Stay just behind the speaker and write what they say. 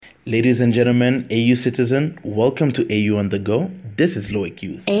Ladies and gentlemen, AU citizen, welcome to AU on the Go. This is Loic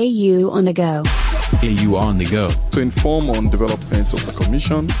Youth. AU on the Go. AU on the Go. To inform on developments of the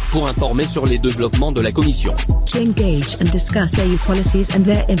Commission. Pour informer sur les développements de la Commission. To engage and discuss AU policies and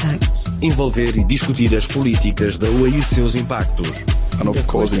their impacts. Envolver e discutir as políticas da UE e seus impactos. And of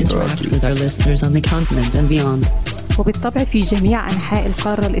course interact with our listeners on the continent and beyond. وبالطبع في جميع أنحاء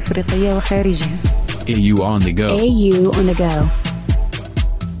القارة الإفريقية وخارجها. AU on the Go. AU on the Go.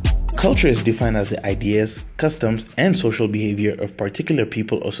 Culture is defined as the ideas, customs, and social behavior of particular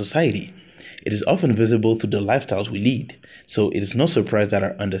people or society. It is often visible through the lifestyles we lead, so it is no surprise that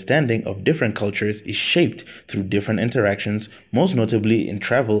our understanding of different cultures is shaped through different interactions, most notably in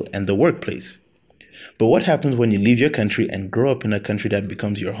travel and the workplace. But what happens when you leave your country and grow up in a country that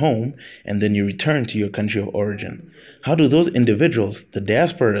becomes your home, and then you return to your country of origin? How do those individuals, the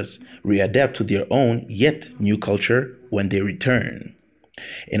diasporas, readapt to their own yet new culture when they return?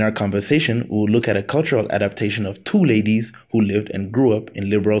 In our conversation, we will look at a cultural adaptation of two ladies who lived and grew up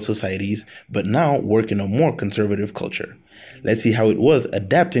in liberal societies, but now work in a more conservative culture. Let's see how it was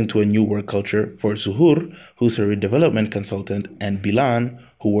adapting to a new work culture for Suhur, who's a redevelopment consultant, and Bilan,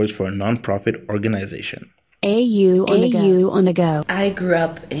 who works for a non-profit organization. AU on the Go. I grew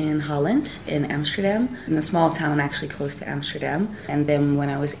up in Holland, in Amsterdam, in a small town actually close to Amsterdam. And then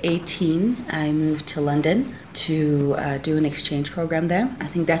when I was 18, I moved to London to do an exchange program there. I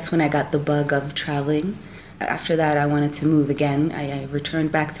think that's when I got the bug of traveling. After that, I wanted to move again. I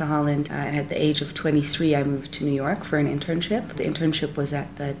returned back to Holland. And at the age of 23, I moved to New York for an internship. The internship was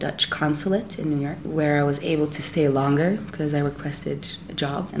at the Dutch consulate in New York, where I was able to stay longer because I requested a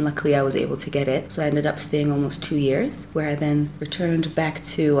job. And luckily, I was able to get it. So I ended up staying almost 2 years, where I then returned back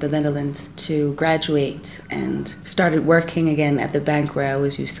to the Netherlands to graduate and started working again at the bank where I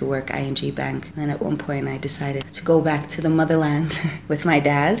always used to work, ING Bank. And then at one point, I decided to go back to the motherland with my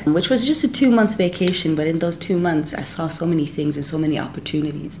dad, which was just a 2-month vacation. But in those 2 months, I saw so many things and so many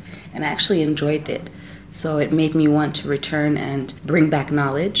opportunities, and I actually enjoyed it. So it made me want to return and bring back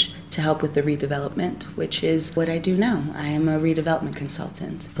knowledge to help with the redevelopment, which is what I do now. I am a redevelopment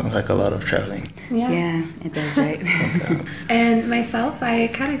consultant. Sounds like a lot of traveling. Yeah, it does, right? Okay. And myself, I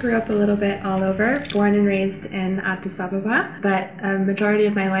kind of grew up a little bit all over, born and raised in Addis Ababa, but a majority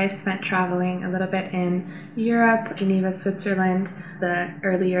of my life spent traveling a little bit in Europe, Geneva, Switzerland, the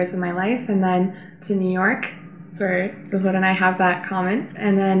early years of my life, and then to New York. That's where Zuhur and I have that common.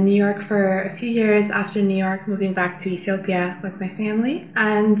 And then New York for a few years. After New York, moving back to Ethiopia with my family.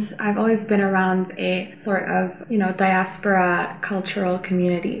 And I've always been around a sort of, diaspora cultural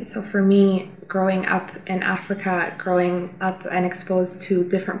community. So for me, growing up in Africa, growing up and exposed to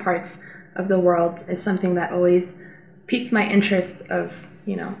different parts of the world is something that always piqued my interest of,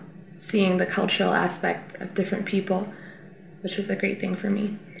 seeing the cultural aspect of different people, which was a great thing for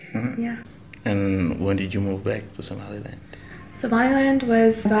me. Mm-hmm. Yeah. And when did you move back to Somaliland? Somaliland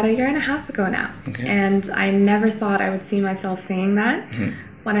was about 1.5 years ago now. Okay. And I never thought I would see myself saying that.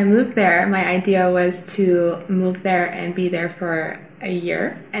 Mm-hmm. When I moved there, my idea was to move there and be there for a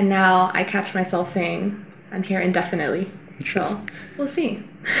year. And now I catch myself saying I'm here indefinitely. So we'll see.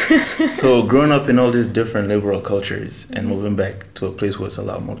 So growing up in all these different liberal cultures and moving back to a place where it's a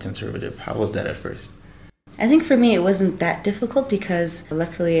lot more conservative, how was that at first? I think for me it wasn't that difficult because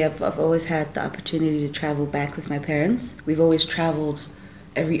luckily I've always had the opportunity to travel back with my parents. We've always traveled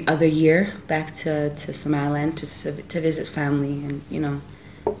every other year back to Somaliland to visit family and,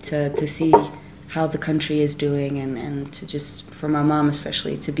 to see how the country is doing and to just, for my mom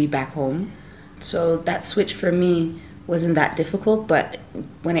especially, to be back home. So that switch for me wasn't that difficult, but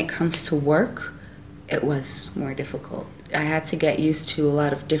when it comes to work, it was more difficult. I had to get used to a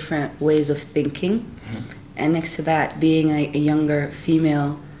lot of different ways of thinking. Mm-hmm. And next to that, being a younger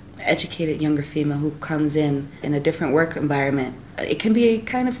female, educated younger female who comes in a different work environment, it can be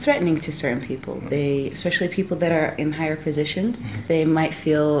kind of threatening to certain people. Especially people that are in higher positions, they might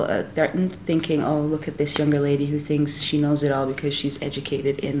feel threatened thinking, oh, look at this younger lady who thinks she knows it all because she's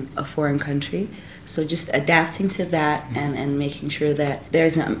educated in a foreign country. So just adapting to that and making sure that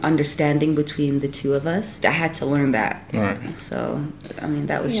there's an understanding between the two of us. I had to learn that. Right. So,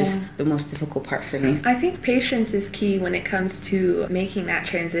 that was just the most difficult part for me. I think patience is key when it comes to making that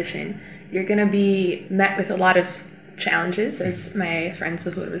transition. You're going to be met with a lot of challenges, as my friend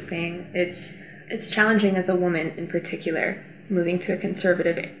Zuhur was saying. It's challenging as a woman in particular, moving to a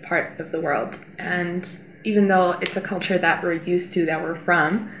conservative part of the world. And even though it's a culture that we're used to, that we're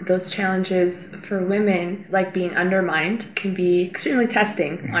from, those challenges for women, like being undermined, can be extremely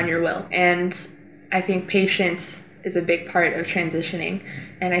testing on your will. And I think patience is a big part of transitioning.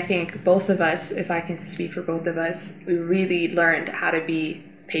 And I think both of us, if I can speak for both of us, we really learned how to be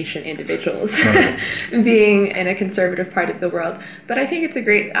patient individuals being in a conservative part of the world. But I think it's a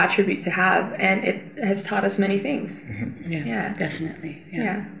great attribute to have, and it has taught us many things. Yeah, definitely.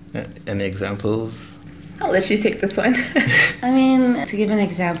 Yeah. Any examples? I'll let you take this one. I mean, to give an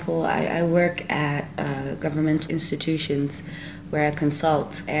example, I work at government institutions where I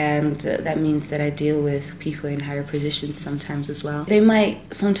consult, and that means that I deal with people in higher positions sometimes as well. They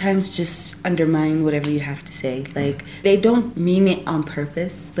might sometimes just undermine whatever you have to say. Like, they don't mean it on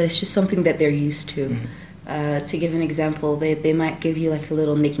purpose, but it's just something that they're used to. To give an example, they might give you like a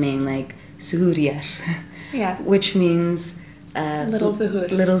little nickname like Suhuriya, which means little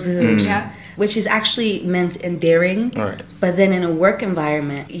Zuhur. Little Zuhur. Yeah. Which is actually meant endearing, but then in a work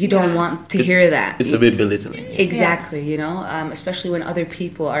environment, you don't want to hear that. It's a bit belittling. Exactly, you know, especially when other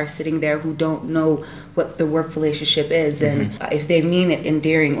people are sitting there who don't know what the work relationship is, and if they mean it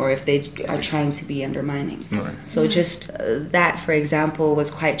endearing or if they are trying to be undermining. So just that, for example,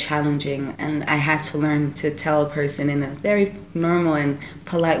 was quite challenging, and I had to learn to tell a person in a very normal and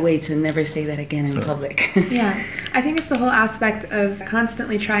polite way to never say that again in public. Yeah, I think it's the whole aspect of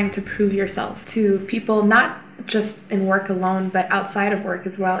constantly trying to prove yourself to people, not just in work alone, but outside of work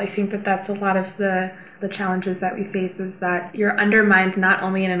as well. I think that that's a lot of the challenges that we face, is that you're undermined not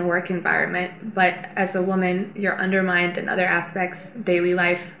only in a work environment, but as a woman, you're undermined in other aspects, daily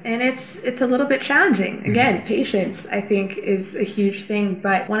life. And it's a little bit challenging. Again, patience, I think, is a huge thing.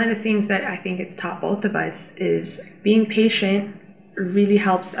 But one of the things that I think it's taught both of us is being patient really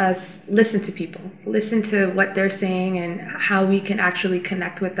helps us listen to people, listen to what they're saying and how we can actually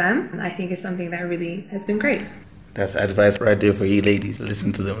connect with them. I think is something that really has been great. That's advice right there for you ladies.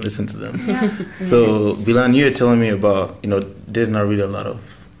 Listen to them. Yeah. So, Bilan, you were telling me about, there's not really a lot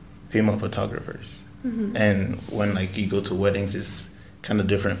of female photographers. And when you go to weddings, it's kind of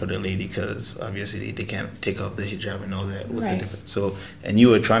different for the lady because obviously they can't take off the hijab and all that. What's the difference? So, and you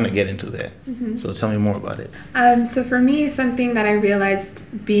were trying to get into that. So tell me more about it. So for me, something that I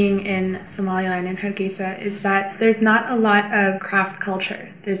realized being in Somaliland and Hargeisa is that there's not a lot of craft culture.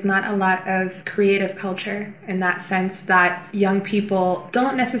 There's not a lot of creative culture in that sense, that young people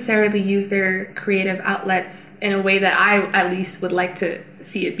don't necessarily use their creative outlets in a way that I at least would like to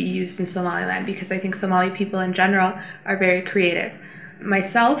see it be used in Somaliland, because I think Somali people in general are very creative.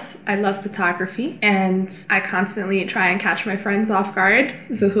 Myself, I love photography, and I constantly try and catch my friends off guard.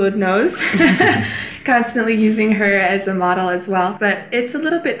 Zuhud knows. Constantly using her as a model as well. But it's a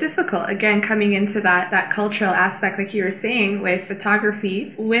little bit difficult. Again, coming into that cultural aspect, like you were saying, with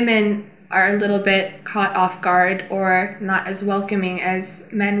photography, women are a little bit caught off guard or not as welcoming as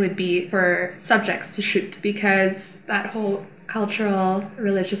men would be for subjects to shoot, because that whole cultural,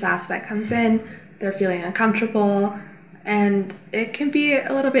 religious aspect comes in. They're feeling uncomfortable. And it can be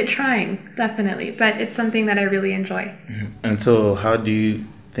a little bit trying, definitely, but it's something that I really enjoy. And so how do you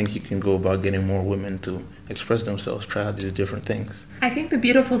think you can go about getting more women to express themselves, try out these different things? I think the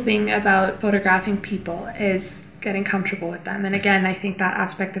beautiful thing about photographing people is getting comfortable with them. And again, I think that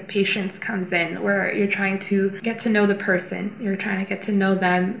aspect of patience comes in, where you're trying to get to know the person. You're trying to get to know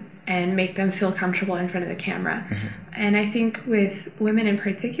them and make them feel comfortable in front of the camera. And I think with women in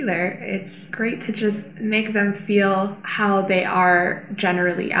particular, it's great to just make them feel how they are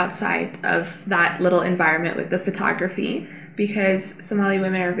generally outside of that little environment with the photography, because Somali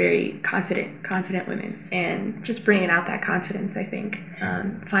women are very confident women, and just bringing out that confidence, I think,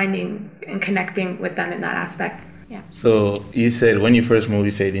 finding and connecting with them in that aspect. Yeah. So you said when you first moved,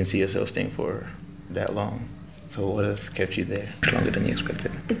 you said you didn't see yourself staying for that long. So what has kept you there longer than you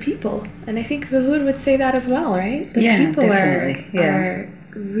expected? The people. And I think Zuhud would say that as well, right? The people are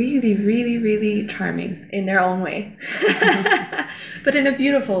really, really, really charming in their own way. But in a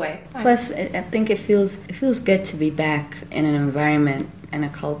beautiful way. Plus, I think it feels good to be back in an environment and a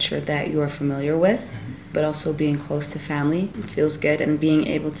culture that you are familiar with, but also being close to family. It feels good, and being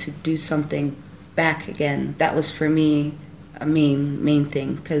able to do something back again. That was for me a main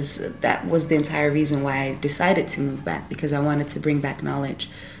thing, because that was the entire reason why I decided to move back, because I wanted to bring back knowledge.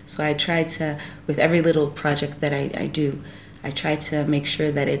 So I try to, with every little project that I do, I try to make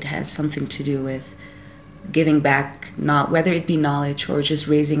sure that it has something to do with giving back, not whether it be knowledge or just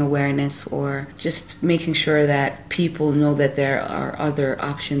raising awareness, or just making sure that people know that there are other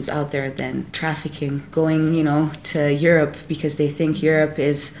options out there than trafficking, going, to Europe because they think Europe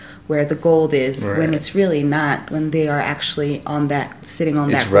is where the gold is, when it's really not, when they are actually sitting on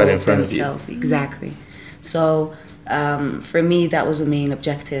that right gold in front themselves. Of you. Exactly. So for me, that was a main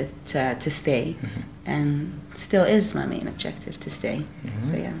objective, to stay, and still is my main objective, to stay.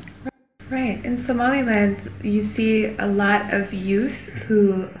 So yeah. Right. In Somaliland, you see a lot of youth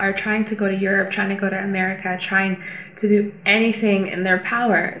who are trying to go to Europe, trying to go to America, trying to do anything in their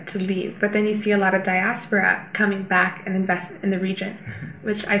power to leave. But then you see a lot of diaspora coming back and invest in the region,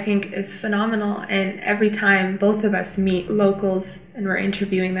 which I think is phenomenal. And every time both of us meet locals and we're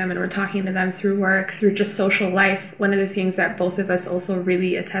interviewing them and we're talking to them through work, through just social life, one of the things that both of us also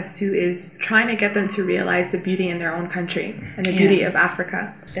really attest to is trying to get them to realize the beauty in their own country and the beauty of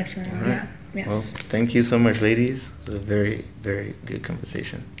Africa. Definitely. All right. Yeah. Yes. Well, thank you so much, ladies. It was a very, very good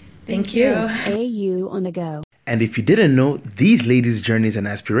conversation. Thank you. AU on the go. And if you didn't know, these ladies' journeys and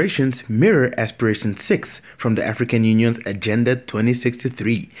aspirations mirror Aspiration 6 from the African Union's Agenda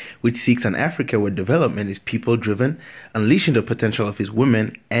 2063, which seeks an Africa where development is people-driven, unleashing the potential of its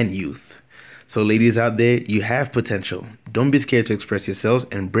women and youth. So ladies out there, you have potential. Don't be scared to express yourselves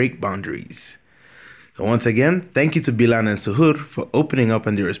and break boundaries. So once again, thank you to Bilan and Suhur for opening up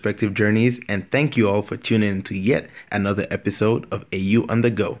on their respective journeys, and thank you all for tuning in to yet another episode of AU on the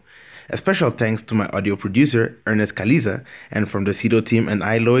Go. A special thanks to my audio producer, Ernest Kaliza, and from the CEDO team and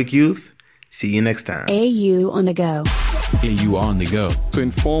I, Loic Youth. See you next time. AU on the go. AU on the go. To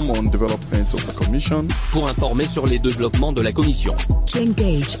inform on developments of the Commission. Pour informer sur les développements de la Commission. To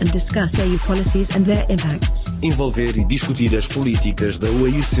engage and discuss AU policies and their impacts. Envolver e discutir as políticas da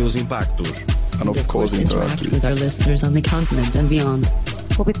UE e seus impactos. And of course interact with our listeners on the continent and beyond.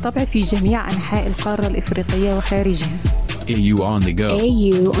 وبالطبع في جميع أنحاء القارة الإفريقية وخارجها. AU on the go.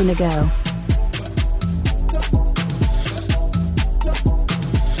 AU on the go.